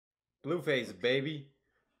Blueface, baby.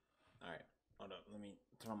 Alright, hold up. Let me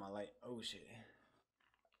turn on my light. Oh, shit.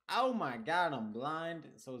 Oh my god, I'm blind.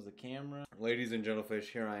 So is the camera. Ladies and gentlefish,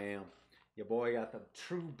 here I am. Your boy got the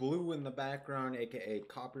true blue in the background, aka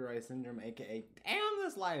copyright syndrome, aka damn,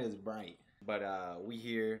 this light is bright. But we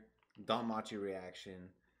here, Danmachi reaction.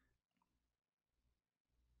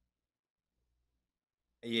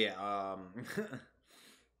 Yeah,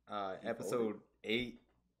 episode 8.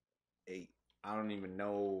 I don't even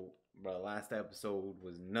know, but last episode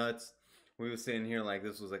was nuts. We were sitting here like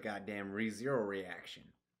this was a goddamn ReZero reaction.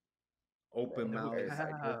 Open mouth,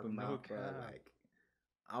 open mouth, bro. Like,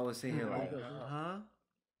 I was sitting here like, huh?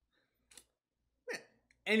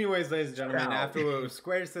 Anyways, ladies and gentlemen, after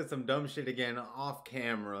Square said some dumb shit again off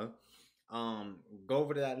camera, go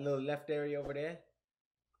over to that little left area over there.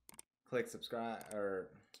 Click subscribe, or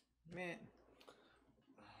man,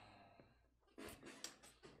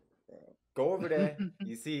 go over there.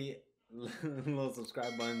 You see little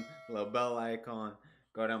subscribe button, little bell icon.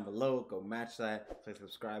 Go down below, go match that. Click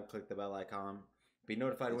subscribe, click the bell icon. Be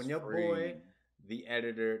notified when your boy, the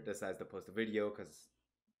editor, decides to post a video. Cause,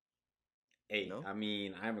 hey, I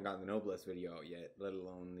mean, I haven't gotten the Noblesse video out yet, let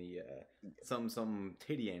alone the some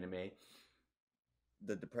titty anime.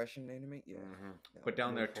 The depression anime, yeah. But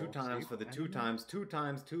down there 2 times for the 2 times, 2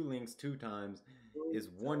 times, 2 links, 2 times is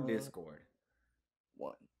 1 Discord.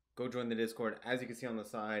 1. Go join the Discord. As you can see on the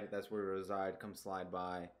side, that's where we reside. Come slide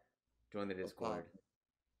by, join the Discord.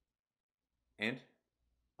 And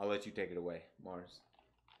I'll let you take it away, Marz.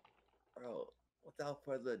 Bro, without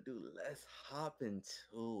further ado, let's hop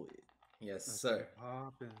into it. Yes, sir.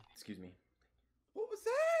 Excuse me. What was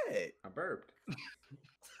that? I burped.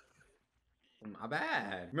 My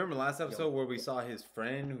bad. Remember last episode where we saw his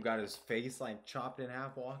friend who got his face like chopped in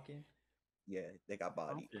half walking? Yeah, they got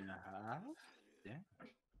bodied. In half? Yeah.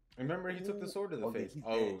 Remember he took the sword to the face.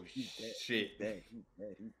 Oh shit.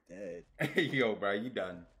 He's dead. Yo, bro, you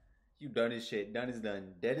done. You done as shit. Done is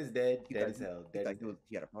done. Dead is dead. Dead as hell. Dead as dead.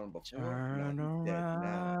 He had a problem before. Turn no, he's dead around.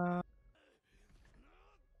 now.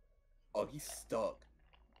 Oh, he's stuck.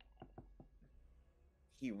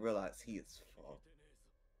 He realized he is fucked.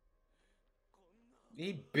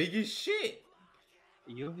 He big as shit.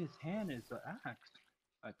 Yo, his hand is the axe,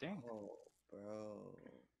 I think. Oh, bro.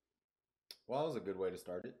 Well, that was a good way to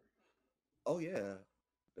start it. Oh, yeah.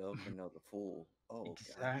 Bill can know the fool. Oh,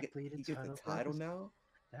 exactly. God. He gets the title now?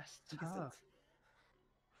 That's tough.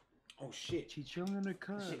 Oh, shit. Chicho in the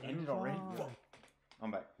cut. Shit ended already? Fuck.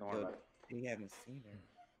 I'm back. Don't worry about it. We haven't seen her.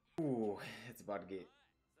 Ooh, it's about to get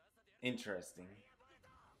interesting.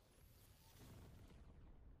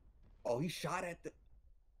 Oh, he shot at the...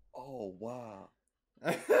 Oh, wow.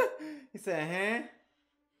 He said, huh?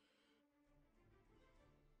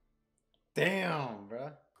 Damn,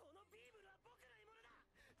 bro.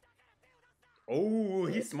 Oh,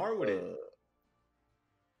 he's smart with it.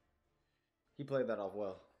 He played that off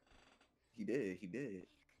well. He did.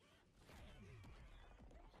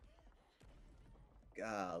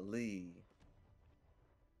 Golly.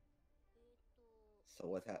 So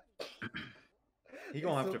what's happening? He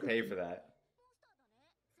gonna have to pay for that.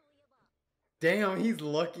 Damn, he's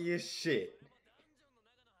lucky as shit.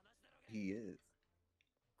 He is.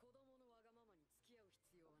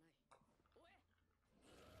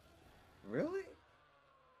 Really?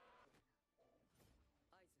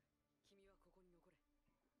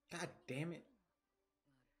 God damn it.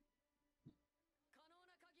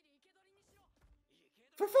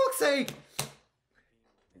 For fuck's sake!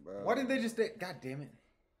 Bro. Why didn't they just... God damn it.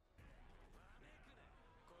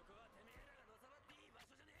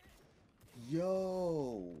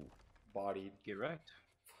 Yo. Bodied. Get wrecked.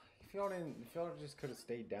 If y'all just could have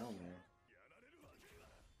stayed down there.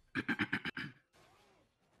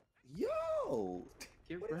 Yo.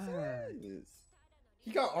 Get What wrecked. is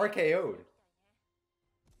He got RKO'd.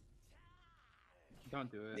 Don't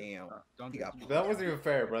do it. Damn. Don't do it. That wasn't even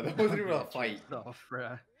fair, bro. That wasn't even a fight. Oh,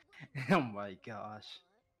 bruh. Oh my gosh.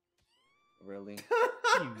 Really? You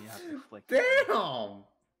have to flick Damn!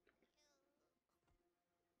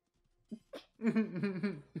 You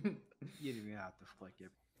didn't even have to flick it.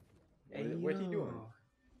 Hey, what he doing?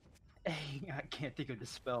 Hey, I can't think of the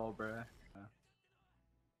spell, bruh.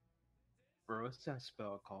 Bro, what's that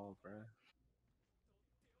spell called, bruh?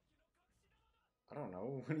 I don't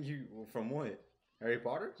know. From what? Harry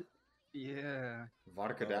Potter? Yeah.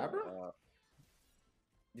 Vodacadabra?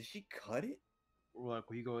 Did she cut it? Like,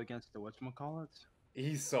 we go against the whatchamacallits?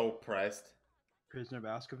 He's so pressed. Prisoner of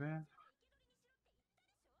Azkaban?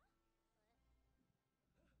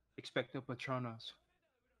 Expecto Patronos.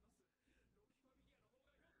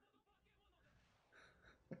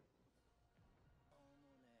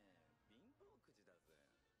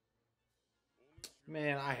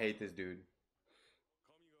 Man, I hate this dude.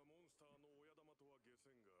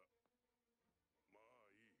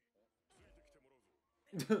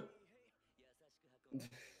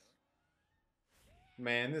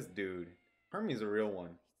 Man, this dude. Hermie's a real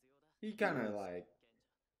one. He kind of like,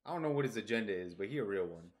 I don't know what his agenda is, but he a real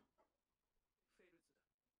one.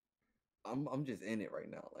 I'm just in it right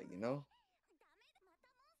now, like, you know?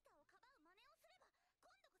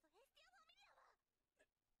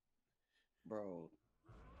 Bro,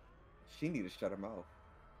 she need to shut her mouth.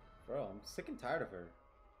 Bro, I'm sick and tired of her.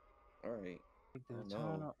 All right. The Oh, no.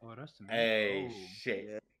 Tana- Oh, that's the Hey, oh. shit.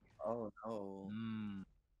 Yeah. Oh no. Mm.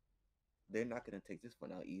 They're not gonna take this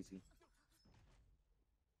one out easy.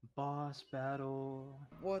 Boss battle.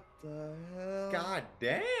 What the hell? God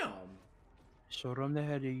damn. Show them the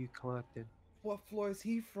header you collected. What floor is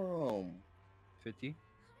he from? 50?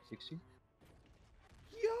 60?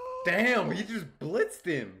 Yo! Damn, he just blitzed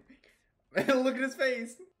him. Look at his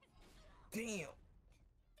face. Damn.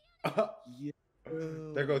 Yeah.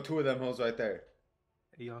 There go two of them hoes right there.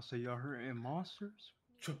 Hey, y'all say y'all hurting monsters?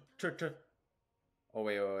 Oh,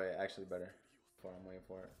 wait. Actually, better. Before I'm waiting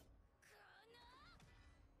for it.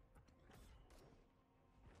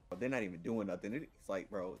 They're not even doing nothing. It's like,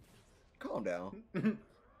 bro, calm down.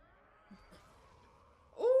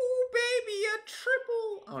 Oh, baby, a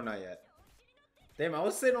triple. Oh, not yet. Damn, I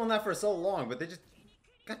was sitting on that for so long, but they just,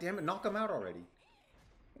 god damn it, knock him out already.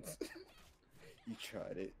 You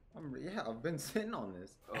tried it. Yeah, I've been sitting on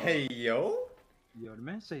this. Hey, yo. Yo, the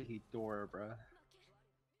man say he Thor, bruh.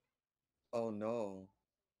 Oh no.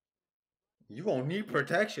 You gonna need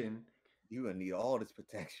protection. You gonna need all this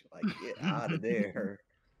protection. Like, get out of there.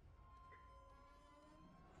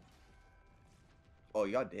 Oh,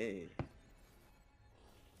 y'all dead.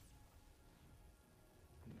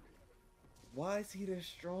 Why is he this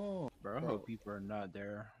strong? Bro, I hope people are not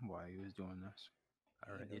there while he was doing this.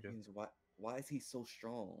 I already do. Why is he so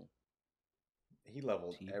strong? He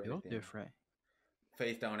leveled He everything. built different.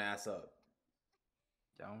 Face down, ass up.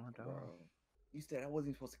 Down. Bro, you said I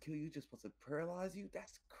wasn't supposed to kill you, just supposed to paralyze you?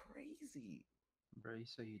 That's crazy. Bro, you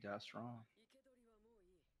say you that strong.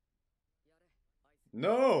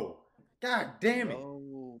 No! God damn it!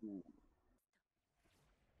 No.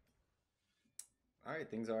 Alright,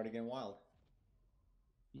 things are already getting wild.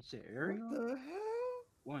 You say Ariel? What the hell?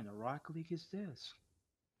 What in the Rock League is this?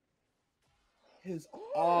 His arm.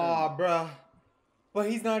 Aw, bruh. But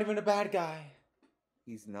he's not even a bad guy.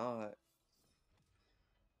 He's not.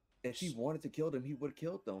 If he wanted to kill them, he would have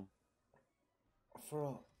killed them. For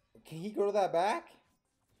real. Can he go to that back?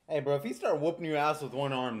 Hey, bro, if he start whooping your ass with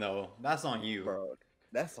one arm, though, that's on you. Bro,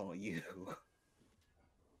 that's on you.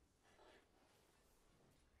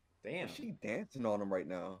 Damn. She dancing on him right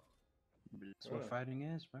now. That's what fighting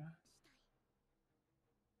is, bro.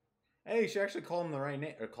 Hey, she actually called him the right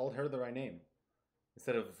name, or called her the right name.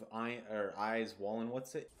 Instead of Eyes Wallen,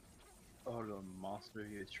 what's it? Oh, the monster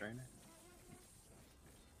he was training?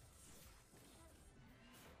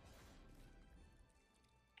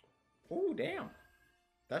 Ooh, damn.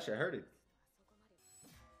 That shit hurted.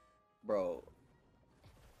 Bro,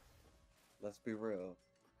 let's be real.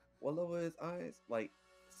 What level is Eyes? Like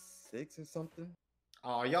 6 or something?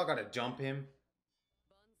 Oh, y'all gotta jump him.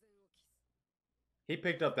 He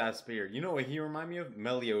picked up that spear. You know what he remind me of?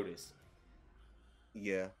 Meliodas.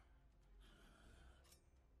 Yeah.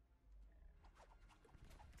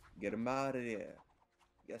 Get him out of there.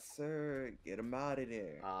 Yes, sir. Get him out of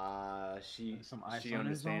there. She Some ice she on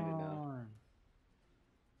his understand it now. arm.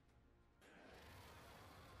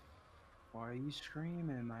 Why are you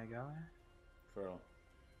screaming, my guy? For real.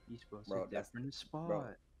 You supposed Bro, to dip in the spot. bro.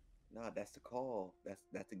 Nah, that's the call.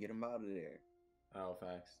 That's to get him out of there. Oh,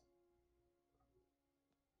 facts.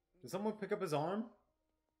 Did someone pick up his arm?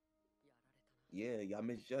 Yeah, y'all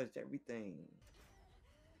misjudged everything.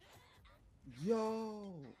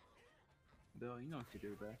 Yo, Bill, you know what to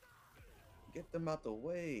do, bro. get them out the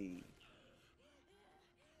way.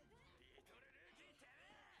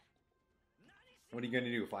 What are you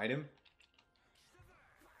gonna do? Fight him?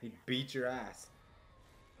 He beat your ass.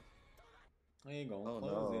 I ain't gonna Oh,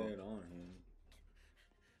 close no. it on him.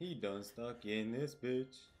 He done stuck in this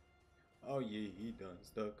bitch. Oh yeah, he done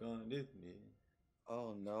stuck on this bitch.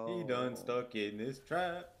 Oh no. He done stuck in this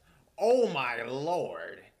trap. Oh my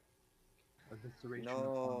lord. Evisceration No.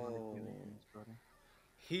 upon manipulations, brother.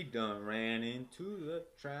 He done ran into the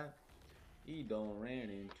trap. He done ran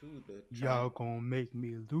into the trap. Y'all gonna make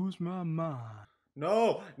me lose my mind.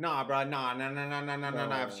 No, nah, bro, nah.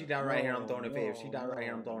 If she died right here, I'm throwing a fit. If she died right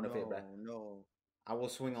here, I'm throwing a fit, bro. No. I will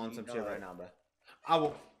swing on some shit died. right now,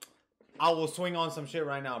 bro. I will swing on some shit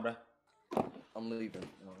right now, bro. I'm leaving.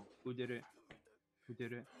 No. Who did it? Who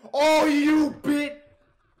did it? Oh, you bit!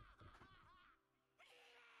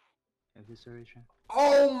 Evisceration.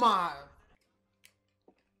 Oh my!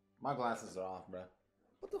 My glasses are off, bro.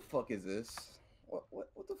 What the fuck is this? What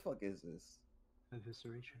the fuck is this?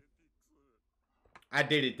 Evisceration. I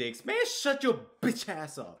did it, Dix. Man, shut your bitch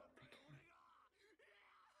ass up.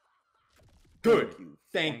 Good.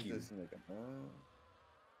 Thank you. This nigga, man.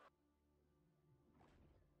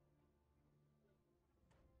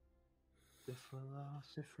 The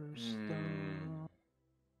Philosopher's Stone.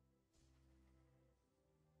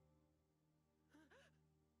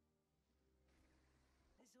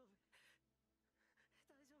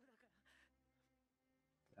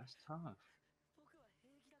 That's tough.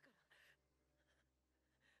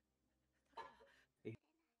 Hey,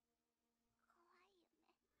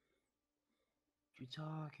 what you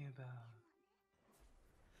talking about?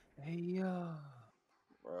 Hey, yo.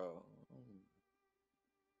 Bro.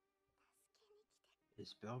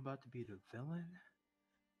 Is Bell about to be the villain?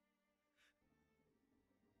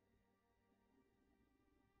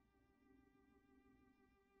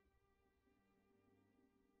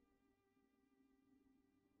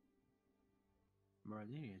 Bro,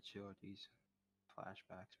 they need to chill with these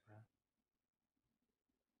flashbacks, bro.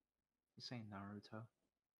 This ain't Naruto.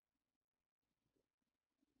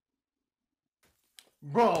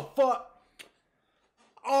 Bro, fuck.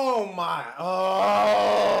 Oh my.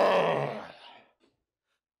 Oh.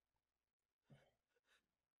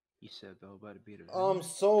 You said Bell about to be the villain? I'm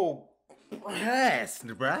so pressed,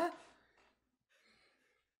 bruh.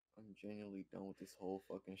 I'm genuinely done with this whole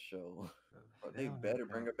fucking show. Bro, they Villain, better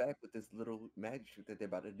bro. bring her back with this little magic trick that they're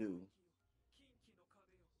about to do.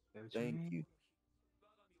 What you Thank mean? you.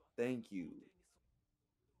 Thank you.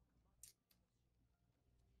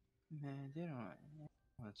 Man, they don't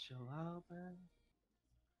want to chill out, bro.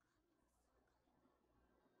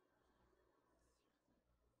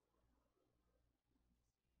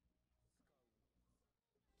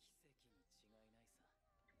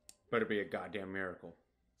 Better be a goddamn miracle.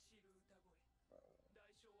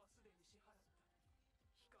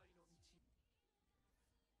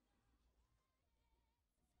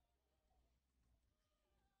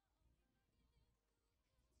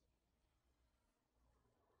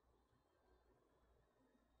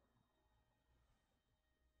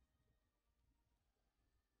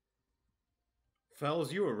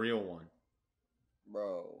 Fells, you a real one.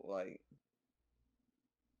 Bro, like,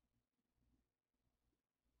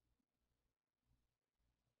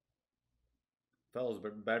 Fells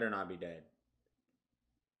better not be dead.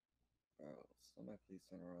 bro, somebody please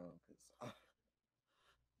turn around, because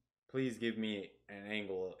Please give me an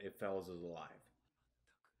angle if Fells is alive.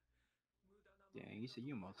 Dang, you said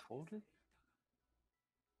you almost folded?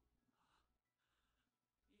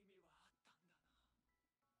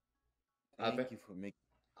 thank you for making.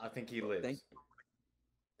 I think he Bro, lives.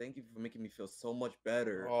 Thank you for making me feel so much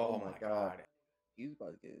better. Oh my god. He's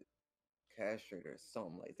about to get castrated or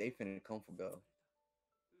something. Like, they finna come for Bell.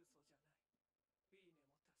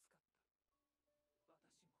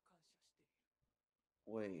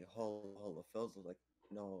 Wait, hold up. Fells was like,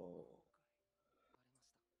 no.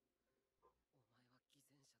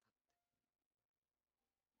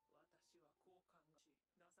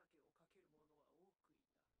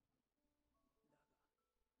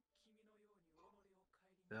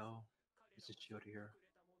 Bell, it's a chill here.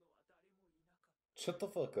 Shut the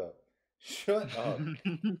fuck up. Shut up. I don't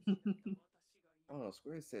know.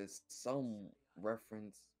 Square says some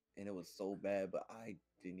reference, and it was so bad, but I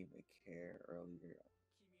didn't even care earlier.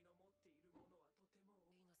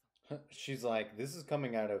 She's like, this is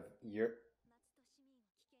coming out of your.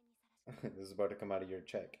 This is about to come out of your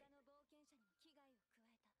check.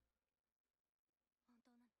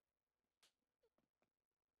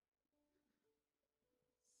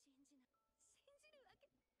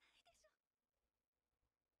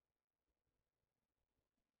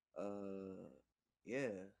 Yeah.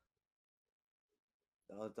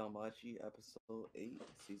 That was Damachi episode 8,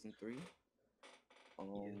 season 3.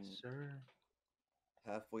 Yes, sir.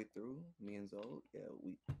 Halfway through, me and Zoe, yeah,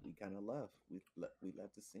 we kind of left. We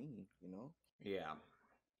left the scene, you know. Yeah.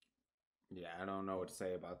 Yeah, I don't know what to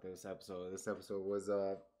say about this episode. This episode was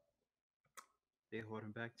They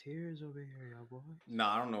holding back tears over here, y'all boys. No,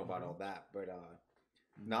 I don't know about all that, but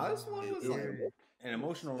no, this one was like an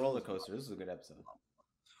emotional roller coaster. This was a good episode.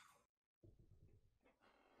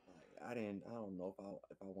 Like, I don't know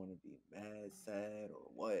if I want to be mad, sad, or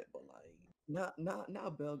what, but like now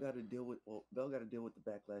Bell got to deal with Bell got to deal with the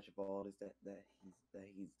backlash of all this that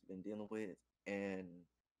he's been dealing with, and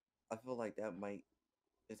I feel like that might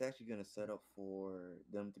it's actually gonna set up for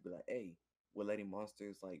them to be like, hey, we're letting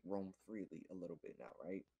monsters like roam freely a little bit now,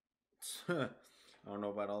 right? I don't know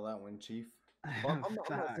about all that one, Chief. Well, I'm not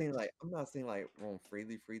saying Facts. like roam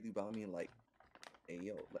freely, but I mean like, hey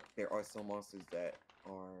yo, like there are some monsters that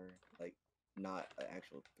are like not an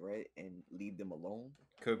actual threat and leave them alone.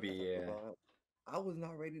 Could be, That's like the yeah. vibe. I was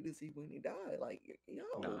not ready to see Winnie die. Like, No.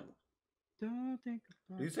 yo, Don't think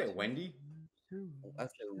about Did you say it Wendy? too I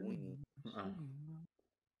much, said too Winnie. much, Uh, too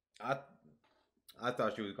much. I I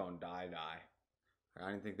thought she was gonna die.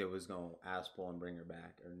 I didn't think they was gonna ask Paul and bring her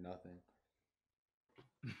back or nothing.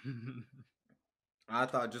 I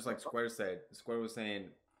thought just like Square said. Square was saying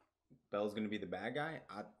Belle's gonna be the bad guy.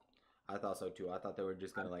 I thought so too. I thought they were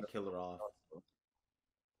just gonna like kill her off.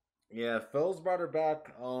 Yeah, Fells brought her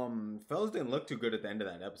back. Fells didn't look too good at the end of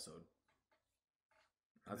that episode.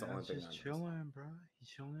 That's the only thing I Just noticed. chilling, bro. He's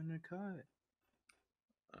chilling in the cut.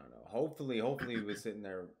 I don't know. Hopefully he was sitting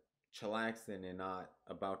there chillaxing and not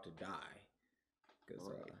about to die. Because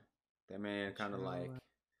that man kind of like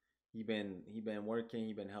he been working,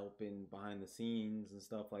 he been helping behind the scenes and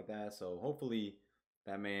stuff like that. So hopefully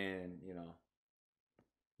that man,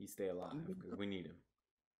 he stay alive because we need him.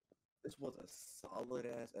 This was a solid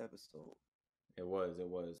ass episode. It was.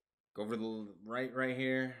 Go over the right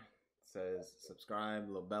here. It says subscribe,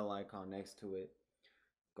 little bell icon next to it.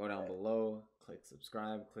 Go down below, click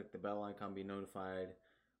subscribe, click the bell icon, be notified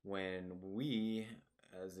when we,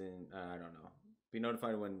 as in, I don't know, be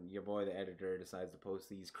notified when your boy, the editor, decides to post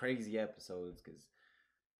these crazy episodes, because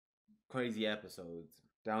crazy episodes.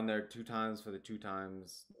 Down there 2 times for the 2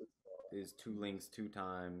 times. There's 2 links 2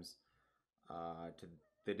 times to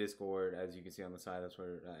the Discord, as you can see on the side. That's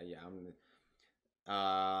where,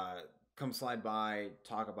 come slide by,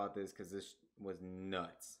 talk about this, because this was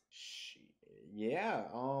nuts. Yeah,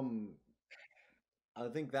 I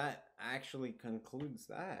think that actually concludes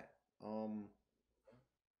that.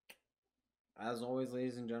 As always,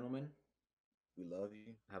 ladies and gentlemen, we love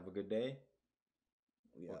you. have a good day.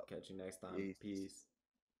 We'll catch you next time. Peace.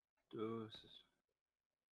 Deuces.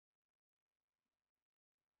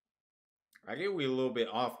 I get we a little bit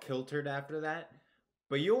off kiltered after that,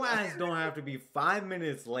 but your ass don't have to be 5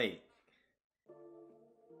 minutes late